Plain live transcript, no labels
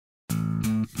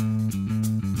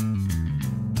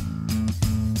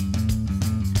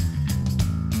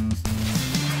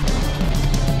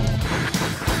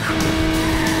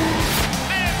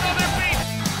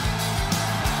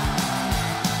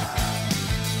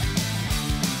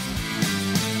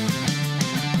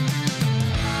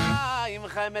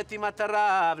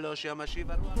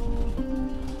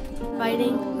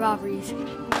Fighting robberies.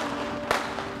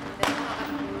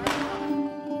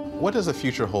 What does the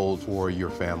future hold for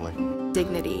your family?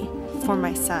 Dignity for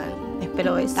my son.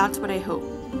 That's what I hope.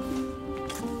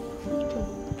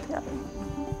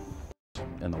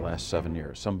 In the last 7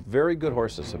 years, some very good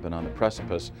horses have been on the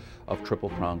precipice of Triple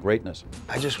Crown greatness.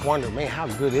 I just wonder, man, how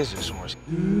good is this horse?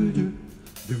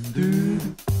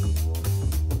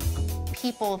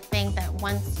 People think that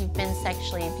once you've been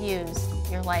sexually abused,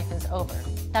 your life is over.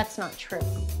 That's not true.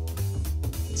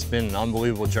 It's been an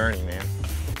unbelievable journey, man.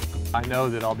 I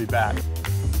know that I'll be back.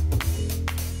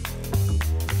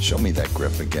 Show me that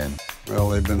grip again. Well,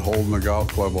 they've been holding the golf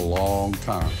club a long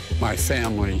time. My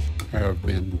family have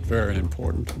been very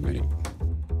important to me.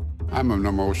 I'm an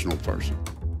emotional person.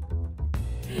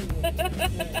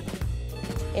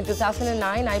 In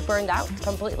 2009, I burned out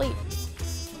completely.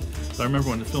 I remember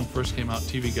when the film first came out,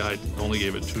 TV Guide only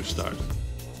gave it 2 stars.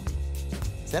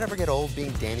 Does that ever get old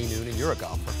being Danny Noonan? You're a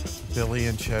golfer. Billy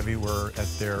and Chevy were at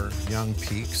their young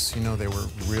peaks. You know, they were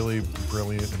really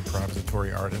brilliant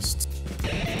improvisatory artists.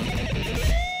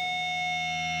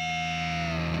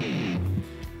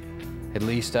 At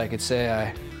least I could say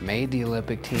I made the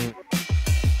Olympic team.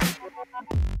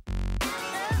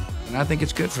 And I think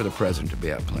it's good for the president to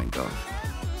be out playing golf.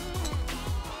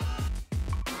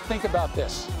 Think about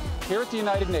this. Here at the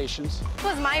United Nations. This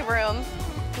was my room.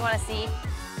 You want to see?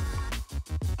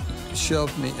 He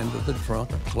shoved me into the trunk,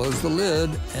 closed the lid,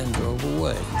 and drove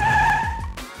away.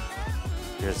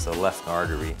 Here's the left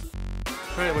artery.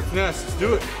 All right, what's next? Let's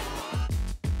do it.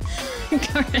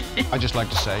 I just like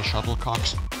to say,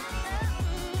 shuttlecocks.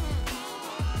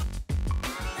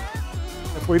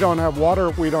 If we don't have water,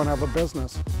 we don't have a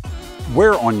business.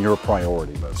 Where on your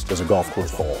priority list does a golf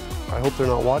course fall? I hope they're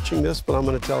not watching this, but I'm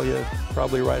going to tell you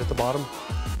probably right at the bottom.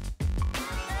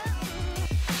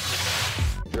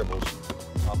 Dribbles,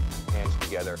 up, hands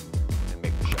together, and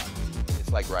make the shot.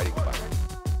 It's like riding a bike.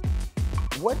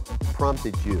 What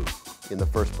prompted you in the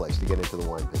first place to get into the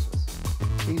wine business?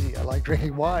 Easy, I like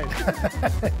drinking wine.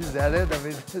 Is that it? I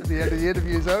mean, the end of the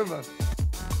interview is over.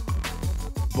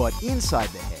 But inside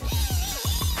the head,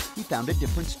 he found a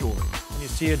different story. When you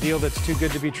see a deal that's too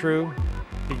good to be true,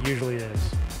 it usually is.